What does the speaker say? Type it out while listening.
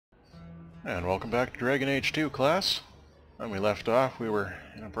And welcome back to Dragon Age 2, class. When we left off, we were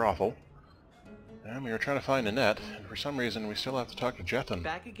in a brothel, and we were trying to find Annette, and for some reason we still have to talk to Jethan.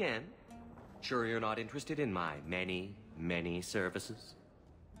 Back again? Sure you're not interested in my many services?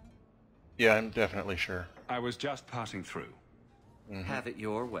 Yeah, I'm definitely sure. I was just passing through. Have it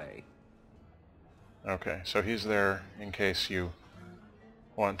your way. Okay, so he's there in case you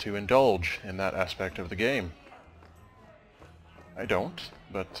want to indulge in that aspect of the game. I don't,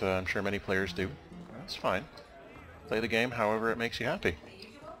 but I'm sure many players do. That's fine. Play the game however it makes you happy.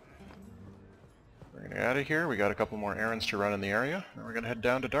 We're going to get out of here. We got a couple more errands to run in the area, and we're going to head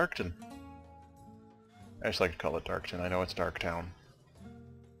down to Darkton. I just like to call it Darkton. I know it's Darktown.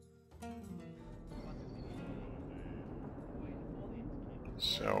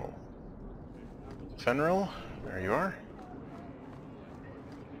 So, Fenrir, there you are.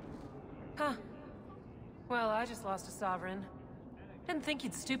 Huh. Well, I just lost a sovereign. Didn't think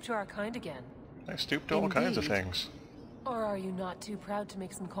you'd stoop to our kind again. I stooped to all kinds of things. Or are you not too proud to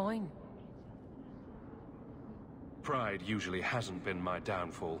make some coin? Pride usually hasn't been my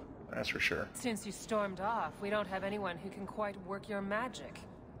downfall. That's for sure. Since you stormed off, we don't have anyone who can quite work your magic.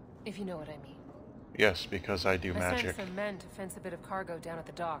 If you know what I mean. Yes, because I do I magic. sent some men to fence a bit of cargo down at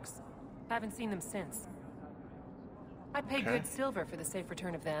the docks. Haven't seen them since. I'd pay good silver for the safe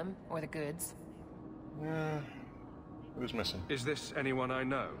return of them, or the goods. Who's missing? Is this anyone I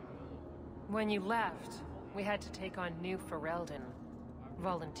know? When you left, we had to take on New Ferelden.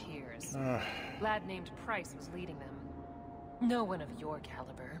 Volunteers. Lad named Price was leading them. No one of your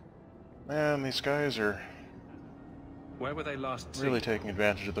caliber. Man, these guys are Where were they last seen? really taking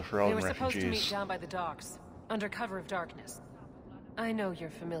advantage of the They Ferelden were supposed to meet refugees. down by the docks, under cover of darkness. I know you're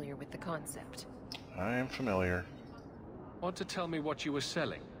familiar with the concept. I am familiar. Want to tell me what you were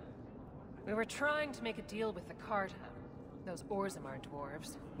selling? We were trying to make a deal with the Carta. Those Orzammar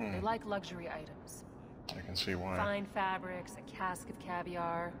dwarves. They like luxury items. I can see why. Fine fabrics, a cask of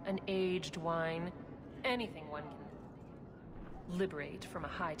caviar, an aged wine. Anything one can liberate from a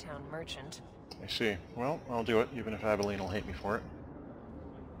Hightown merchant. I see. Well, I'll do it, even if Abilene will hate me for it.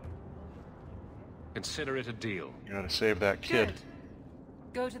 Consider it a deal. You gotta save that kid. Good.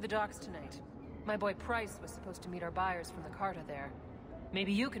 Go to the docks tonight. My boy Price was supposed to meet our buyers from the Carta there.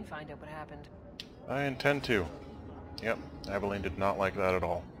 Maybe you can find out what happened. I intend to. Yep, Abilene did not like that at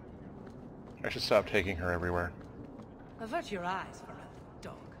all. I should stop taking her everywhere. Avert your eyes for a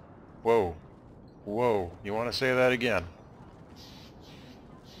dog. Whoa. Whoa. You want to say that again?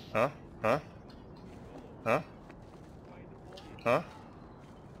 Huh? Huh? Huh? Huh?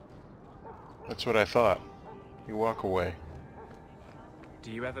 That's what I thought. You walk away.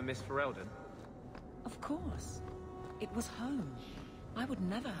 Do you ever miss Ferelden? Of course. It was home. I would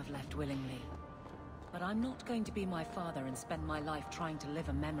never have left willingly. But I'm not going to be my father and spend my life trying to live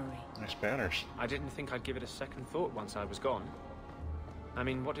a memory. Nice banners. I didn't think I'd give it a second thought once I was gone. I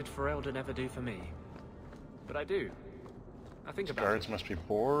mean, what did Ferelden ever do for me? But I do. I think about Guards it. must be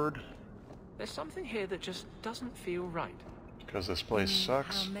bored There's something here that just doesn't feel right. because this place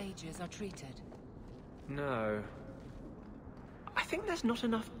sucks. How mages are treated. No. I think there's not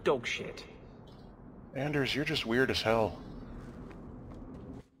enough dog shit. Anders, you're just weird as hell.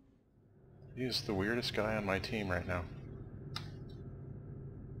 He is the weirdest guy on my team right now.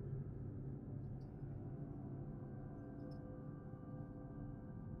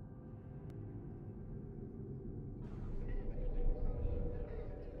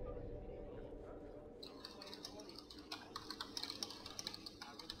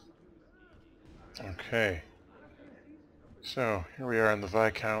 Okay. So, here we are in the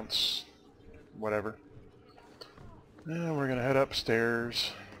Viscount's whatever. And we're gonna head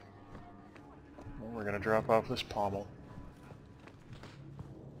upstairs. And we're gonna drop off this pommel.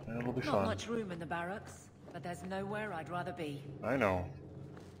 And it'll be Not fun. much room in the barracks, but there's nowhere I'd rather be. I know.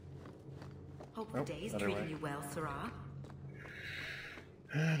 Hope Nope, the day's other treating way. you well, Sirrah.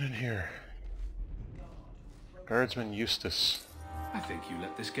 And in here. Guardsman Eustace. I think you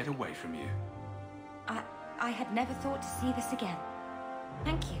let this get away from you. I had never thought to see this again.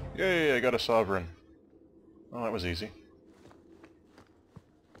 Thank you. Yay, I got a sovereign. Well, that was easy.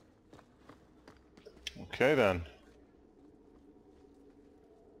 Okay then.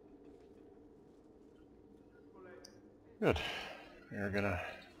 Good. We're gonna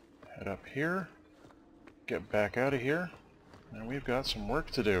head up here, get back out of here, and we've got some work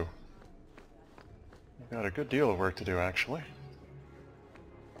to do. We've got a good deal of work to do, actually.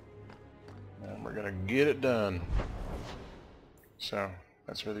 And we're gonna get it done. So,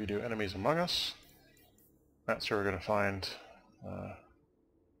 that's where we do enemies among us. That's where we're gonna find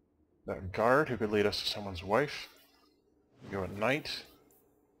that guard who could lead us to someone's wife. We go at night.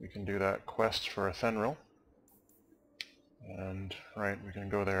 we can do that quest for Athenril. And, right, we can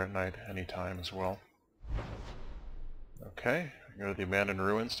go there at night anytime as well. Okay, go to the abandoned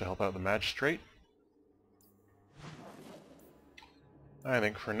ruins to help out the magistrate. I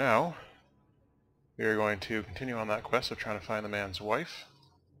think for now, we are going to continue on that quest of trying to find the man's wife.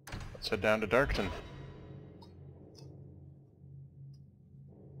 Let's head down to Darkton.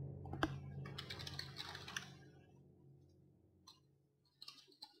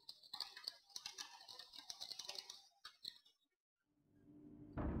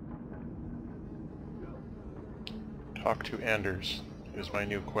 Talk to Anders is my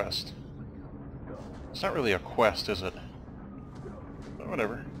new quest. It's not really a quest, is it? But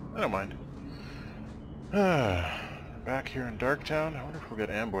whatever. I don't mind. Back here in Darktown. I wonder if we'll get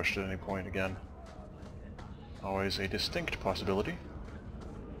ambushed at any point again. Always a distinct possibility.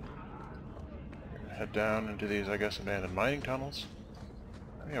 Head down into these, I guess, abandoned mining tunnels.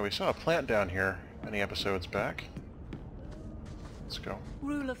 Oh, yeah, we saw a plant down here many episodes back. Let's go.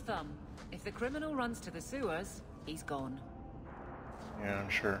 Rule of thumb. If the criminal runs to the sewers, he's gone. Yeah, I'm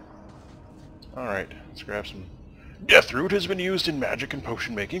sure. Alright, let's grab some... Deathroot has been used in magic and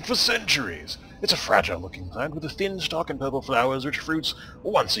potion making for centuries. It's a fragile-looking plant with a thin stalk and purple flowers which fruits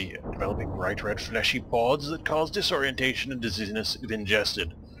once a year, developing bright red fleshy pods that cause disorientation and dizziness if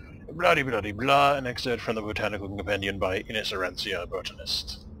ingested. Bloody bloody blah, an excerpt from the Botanical Companion by Inisserencia,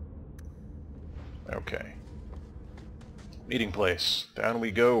 botanist. Okay. Meeting place. Down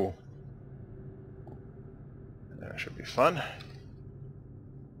we go. That should be fun.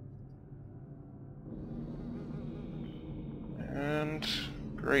 And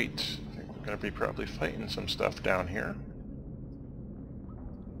great. I think we're going to be probably fighting some stuff down here.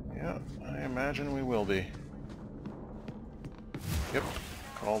 Yeah, I imagine we will be. Yep,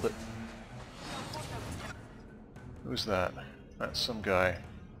 called it. Who's that? That's some guy.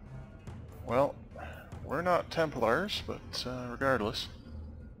 Well, we're not Templars, but regardless,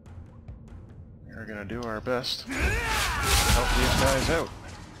 we're going to do our best to help these guys out.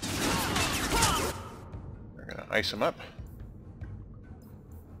 We're going to ice them up.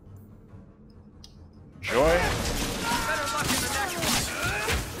 Joy.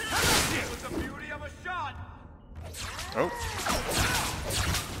 Oh.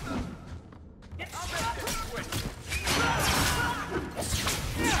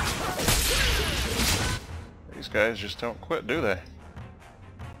 These guys just don't quit, do they?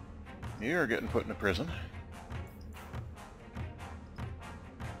 You're getting put in a prison.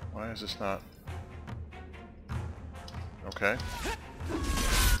 Why is this not... Okay.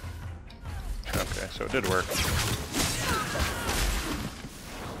 Okay, so it did work.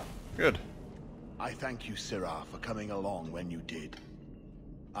 Good. I thank you, Sirrah, for coming along when you did.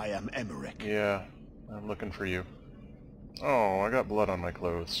 I am Emmerich. Yeah, I'm looking for you. Oh, I got blood on my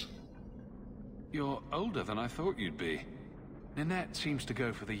clothes. You're older than I thought you'd be. Ninette seems to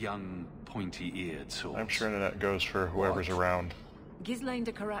go for the young, pointy-eared sort. I'm sure Ninette goes for whoever's around. Ghislaine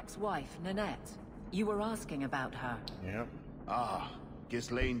de Carac's wife, Ninette. You were asking about her. Yep. Ah,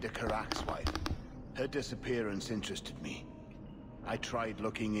 Ghislaine de Carac's wife. Her disappearance interested me. I tried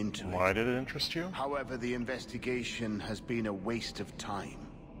looking into it. Why did it interest you? However, the investigation has been a waste of time.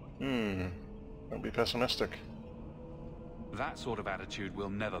 Don't be pessimistic. That sort of attitude will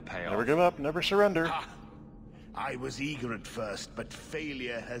never pay off. Never give up, never surrender. Ha! I was eager at first, but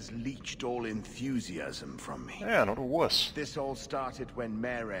failure has leached all enthusiasm from me. Yeah, not a wuss. This all started when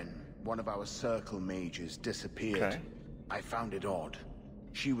Maren, one of our circle mages, disappeared. Okay. I found it odd.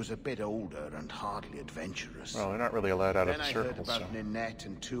 She was a bit older and hardly adventurous. Well, they're not really allowed out of Then the I circle, heard about so... Ninette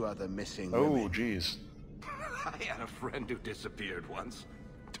and 2 other missing Oh, women. jeez. I had a friend who disappeared once.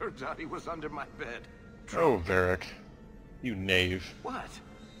 Turns out he was under my bed. Oh, Varric. You knave. What?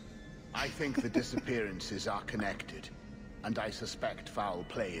 I think the disappearances are connected, and I suspect foul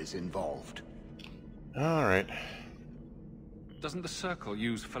play is involved. Alright. Doesn't the Circle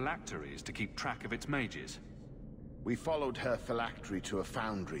use phylacteries to keep track of its mages? We followed her phylactery to a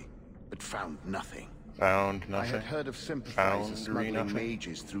foundry, but found nothing. Found I nothing. had heard of sympathizers Foundry smuggling nothing.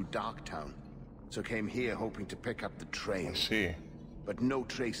 mages through Darktown, so came here hoping to pick up the trail. I see. But no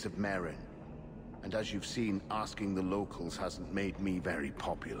trace of Maren. And as you've seen, asking the locals hasn't made me very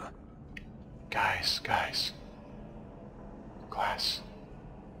popular. Guys. Glass.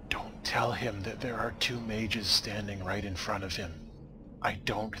 Don't tell him that there are 2 mages standing right in front of him. I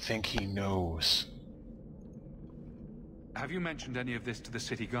don't think he knows. Have you mentioned any of this to the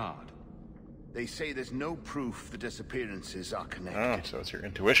city guard? They say there's no proof the disappearances are Oh, connected. so it's your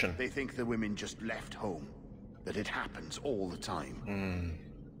intuition. They think the women just left home. That it happens all the time.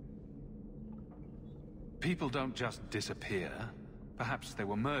 People don't just disappear. Perhaps they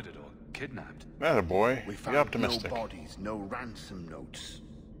were murdered or kidnapped. Attaboy. We Be found optimistic. no bodies, no ransom notes.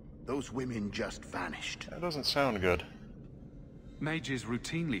 Those women just vanished. That doesn't sound good. Mages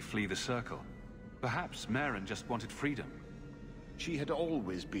routinely flee the circle. Perhaps Maren just wanted freedom. She had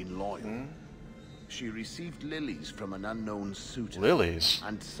always been loyal. She received lilies from an unknown suitor. Lilies?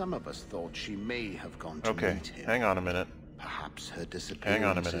 And some of us thought she may have gone to Okay, meet him. hang on a minute. Perhaps her disappearance Hang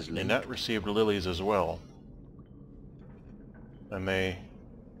on a minute. is linked. Ninette received lilies as well. And they...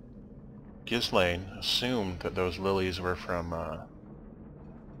 Ghislaine assumed that those lilies were from,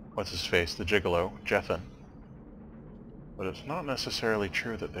 what's-his-face, the gigolo, Jethan. But it's not necessarily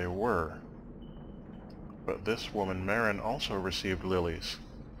true that they were. But this woman, Maren, also received lilies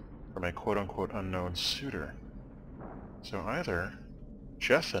from a quote-unquote unknown suitor. So either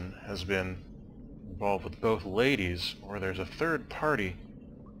Jethan has been involved with both ladies, or there's a third party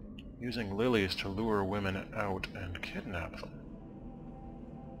using lilies to lure women out and kidnap them.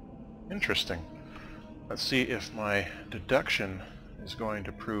 Interesting. Let's see if my deduction is going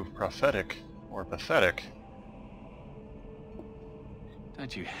to prove prophetic or pathetic.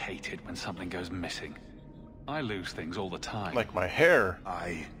 Don't you hate it when something goes missing? I lose things all the time. Like my hair.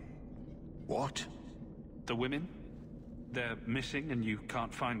 What? The women? They're missing and you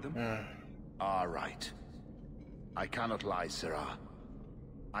can't find them? All right. I cannot lie, Sirrah.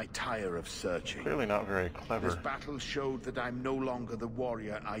 I tire of searching. Clearly not very clever. This battle showed that I'm no longer the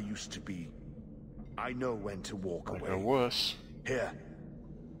warrior I used to be. I know when to walk Like away. a wuss. Here,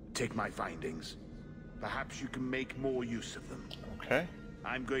 take my findings. Perhaps you can make more use of them. Okay.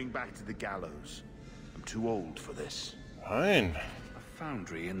 I'm going back to the gallows. I'm too old for this. Fine. A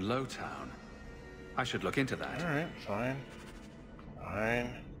foundry in Lowtown. I should look into that. Alright, fine.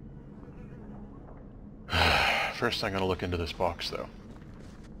 Fine. First I'm gonna look into this box, though.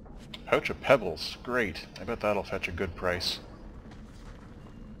 Pouch of pebbles. Great. I bet that'll fetch a good price.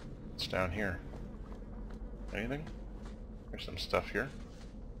 What's down here? Anything? There's some stuff here.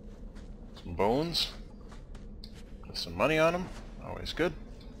 Some bones. With some money on them. Always good.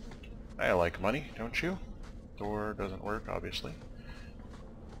 I like money, don't you? Door doesn't work, obviously.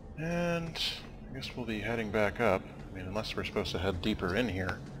 And I guess we'll be heading back up. I mean, unless we're supposed to head deeper in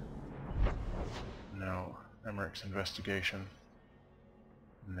here. No. Emmerich's investigation.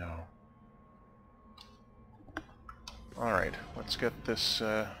 No. Alright, let's get this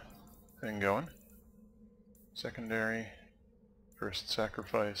thing going. Secondary. First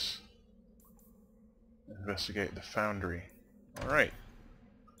sacrifice. Investigate the foundry. Alright.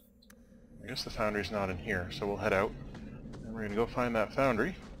 I guess the foundry's not in here, so we'll head out. And we're gonna go find that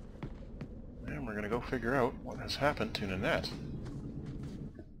foundry. And we're gonna go figure out what has happened to Ninette.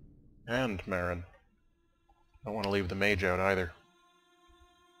 And Maren. Don't want to leave the mage out either.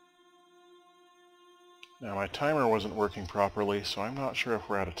 Now my timer wasn't working properly, so I'm not sure if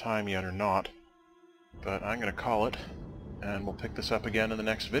we're out of time yet or not. But I'm gonna call it, and we'll pick this up again in the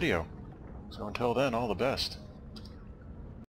next video. So until then, all the best.